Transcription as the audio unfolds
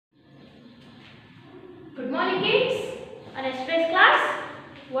morning kids. On yesterday's class,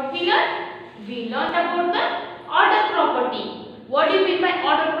 what we learned? We learned about the order property. What do you mean by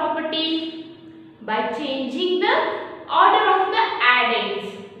order property? By changing the order of the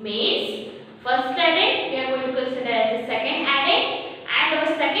addends. Means first addend we are going to consider as the second addend, and our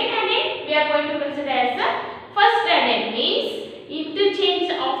second addend we are going to consider as the first addend. Means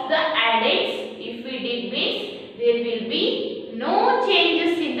interchange of the addends. If we did means there will be no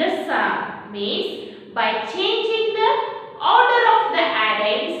changes in the sum. Means by changing the order of the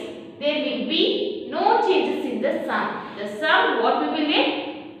addends, there will be no changes in the sum. The sum what we will get?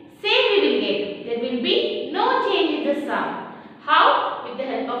 Same we will get. There will be no change in the sum. How? With the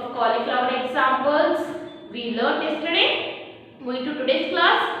help of cauliflower examples we learned yesterday. Moving to today's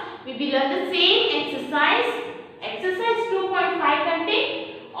class, we will learn the same exercise. Exercise 2.5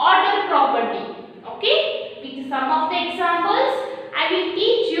 contain order property. Okay? With some of the examples, I will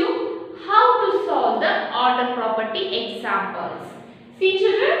teach you how to solve the order property examples. See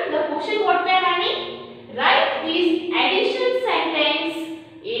children, the question what we are having? Write these addition sentence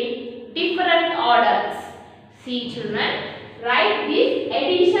in different orders. See children, write these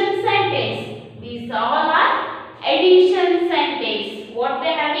addition sentence. These all are addition sentence. What we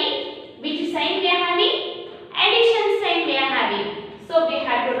are having? Which sign we are having? Addition sign we are having. So we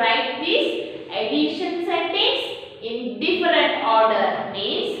have to write this addition sentence in different order.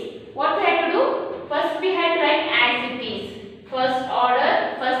 Means what we have to do? First we have to write as it is. First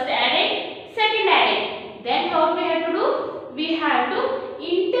order, first addend, second addend. Then what we have to do? We have to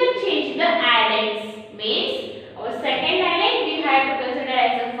interchange the addends. Means our second addend we have to consider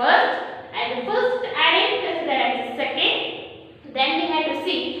as the first, and the first addend consider as the second. Then we have to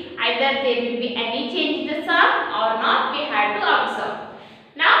see either there will be any change in the sum or not. We have to observe.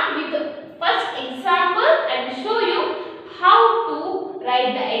 Now with the first example, I will show you how to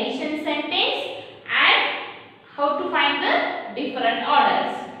write the addition sentence and how to find the different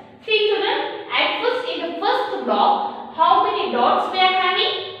orders. See children, at first in the first block, how many dots we are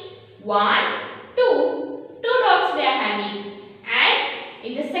having? 1, 2, 2 dots we are having. And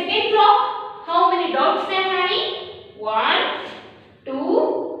in the second block, how many dots we are having? 1,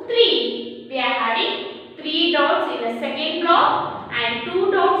 2, 3. We are having 3 dots in the second block and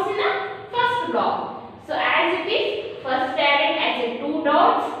 2 dots in the first block. So as it is, first addend as a 2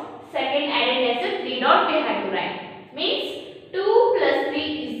 dots, second addend as a 3 dot we have to write. Means 2 plus 3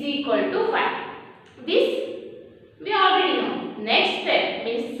 is equal to 5. This we already know. Next step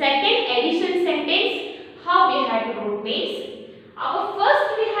means second addition sentence. How we have to write means our first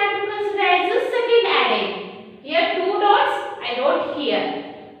we have to consider as a second addend. Here 2 dots I wrote here.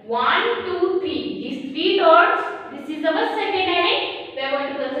 1, 2, 3. These 3 dots. This is our second addend. We are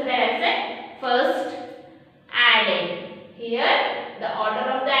going to consider as a first addend. Here the order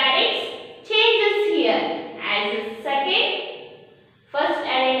of the addends changes here. As a second, first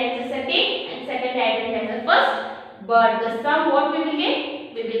addend as a second, and second addend as a first. But the sum what we will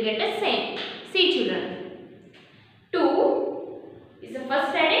get? We will get the same. See children. 2 is the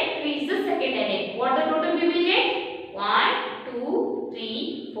first addend, 3 is the second addend. What the total we will get? 1, 2,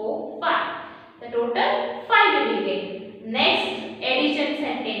 3, 4, 5. The total 5 we will get. Next addition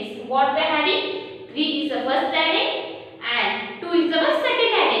sentence. What we are having? 3 is the first addend and 2 is the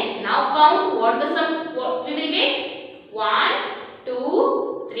second addend. Now count what the sum what we will get? 1,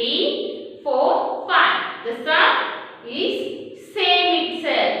 2, 3, 4, 5. The sum is same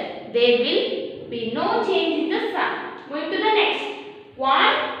itself. There will be no change in the sum. Moving to the next.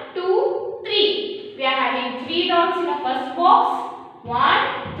 1, 2, 3. We are having 3 dots in the first box.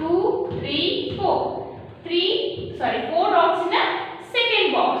 1, 2, 3, 4. 4 dots in the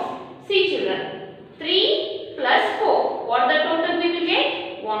second box. See children. 3 plus 4. What the total we will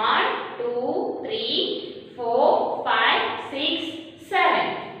get? 1, 2, 3, 4, 5, 6,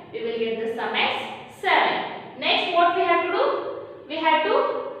 7. We will get the sum as 7. Next what we have to do? We have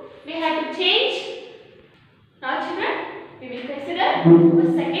to change. Now children, we will consider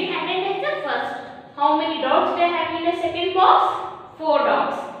the second addend as the first. How many dots we are having in the second box? 4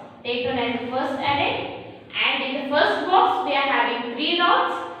 dots. Take one as the first addend. And in the first box we are having 3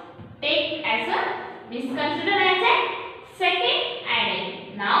 dots. Take as a, consider as a second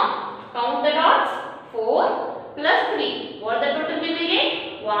addend. Now count the dots. 4 plus 3. What the total we will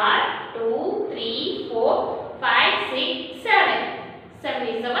get? 1, 2, 3, 4, 5, 6, 7. 7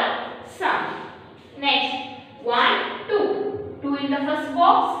 is our sum. Next 1, 2. 2 in the first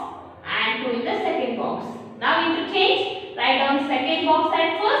box and 2 in the second box. Now interchange. Write down second box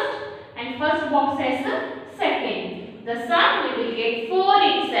at first and first box as the second. The sum we will get 4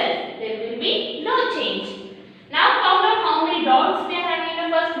 itself. There will be no change. Now count out how many dots we are having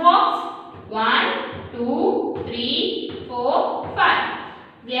in the first box. 1, 2,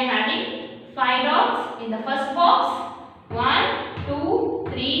 we are having 5 dots in the first box. 1, 2,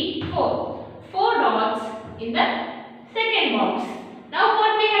 3, 4. 4 dots in the second box. Now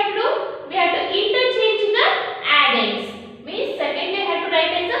what we have to do? We have to interchange the addends. Means second we have to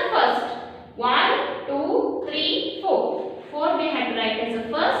write as the first. 1, 2, 3, 4. 4 we have to write as the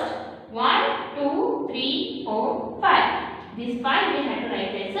first. 1, 2, 3, 4, 5. This 5 we have to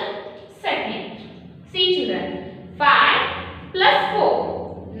write as the second. See children. 5 plus 4.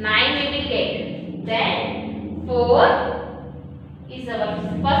 9 we will get. Then 4 is our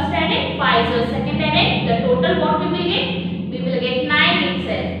first addend, 5 is our second addend. The total what we will get? We will get 9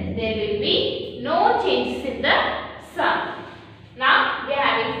 itself. There will be no changes in the sum. Now we are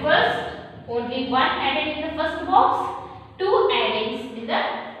having first only one addend in the first box, 2 addends in the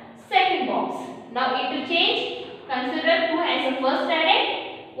second box. Now interchange. Consider 2 as the first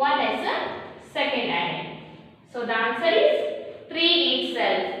addend, 1 as the second addend. So the answer is 3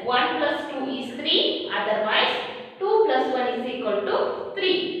 itself. 1 plus 2 is 3. Otherwise 2 plus 1 is equal to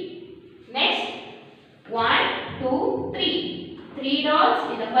 3. Next, 1, 2, 3. 3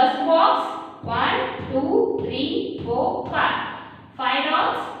 dots in the first box. 1, 2, 3, 4, 5. 5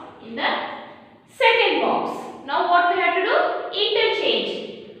 dots in the second box. Now what we have to do?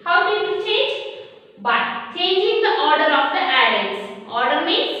 Interchange. How to interchange? By changing the order of the addends. Order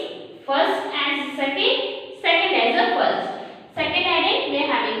means first as second, second as the first. Second addend we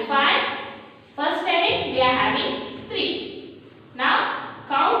are having 5. First addend we are having 3. Now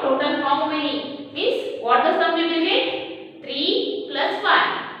count total how many? Means what the sum we will get? 3 plus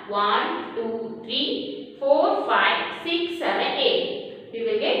 5. 1, 2, 3, 4, 5, 6, 7, 8. We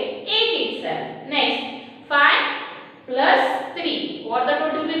will get 8 itself. Next 5 plus 3. What the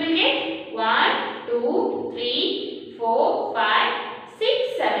total we will get? 1, 2, 3, 4, 5,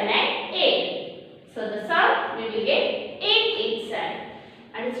 6, 7 and 8. So the sum we will get 8 itself.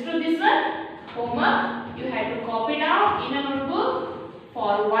 Understood this one? Homework you have to copy down in a notebook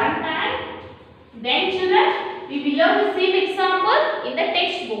for one time. Then children, we will learn the same example in the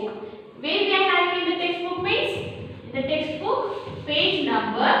textbook. Where we are having in the textbook means? In the textbook page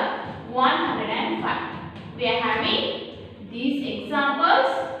number 105. We are having these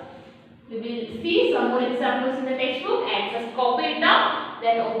examples. We will see some more examples in the textbook and first copy it down,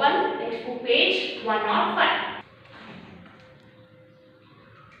 then open textbook page 105.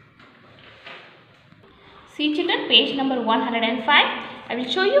 See children, page number 105. I will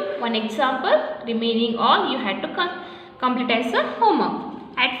show you one example. Remaining all you had to complete as a homework.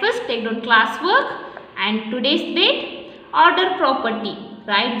 At first take down classwork and today's date, order property.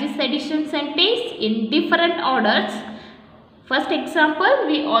 Write this addition sentence in different orders. First example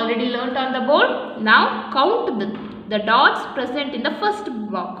we already learnt on the board. Now count the dots present in the first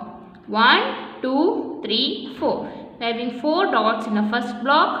block. 1, 2, 3, 4. We are having 4 dots in the first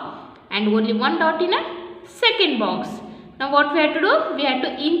block and only 1 dot in a second box. Now what we have to do? We have to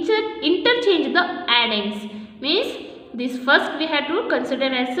interchange the addends. Means this first we have to consider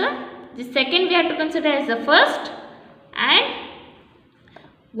as this second we have to consider as the first, and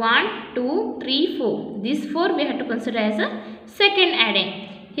 1, 2, 3, 4. This 4 we have to consider as a second addend.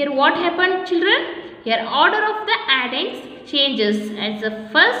 Here what happened children? Here order of the addends changes, as the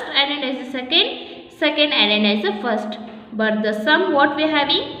first addend as the second, second addend as the first. But the sum what we are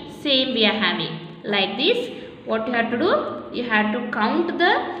having? Same we are having. Like this, what you have to do? You have to count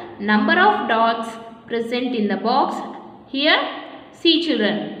the number of dots present in the box. Here, see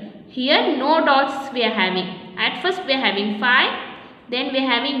children, here no dots we are having. At first we are having 5. Then we are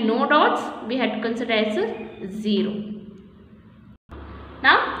having no dots, we have to consider as a 0.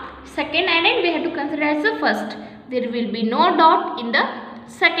 Now, second addend we have to consider as the first. There will be no dot in the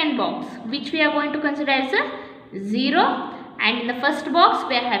second box, which we are going to consider as a 0. And in the first box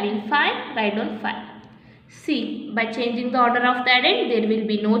we are having 5, write down 5. See, by changing the order of the addend, there will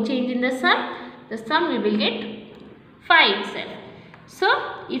be no change in the sum. The sum we will get 5 itself. So,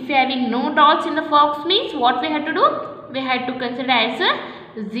 if we are having no dots in the box means what we have to do? We have to consider as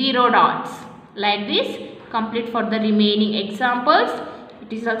a 0 dots. Like this, complete for the remaining examples.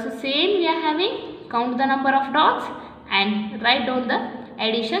 It is also same we are having. Count the number of dots and write down the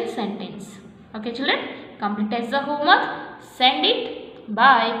addition sentence. Okay children, complete as the homework. Send it.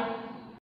 Bye.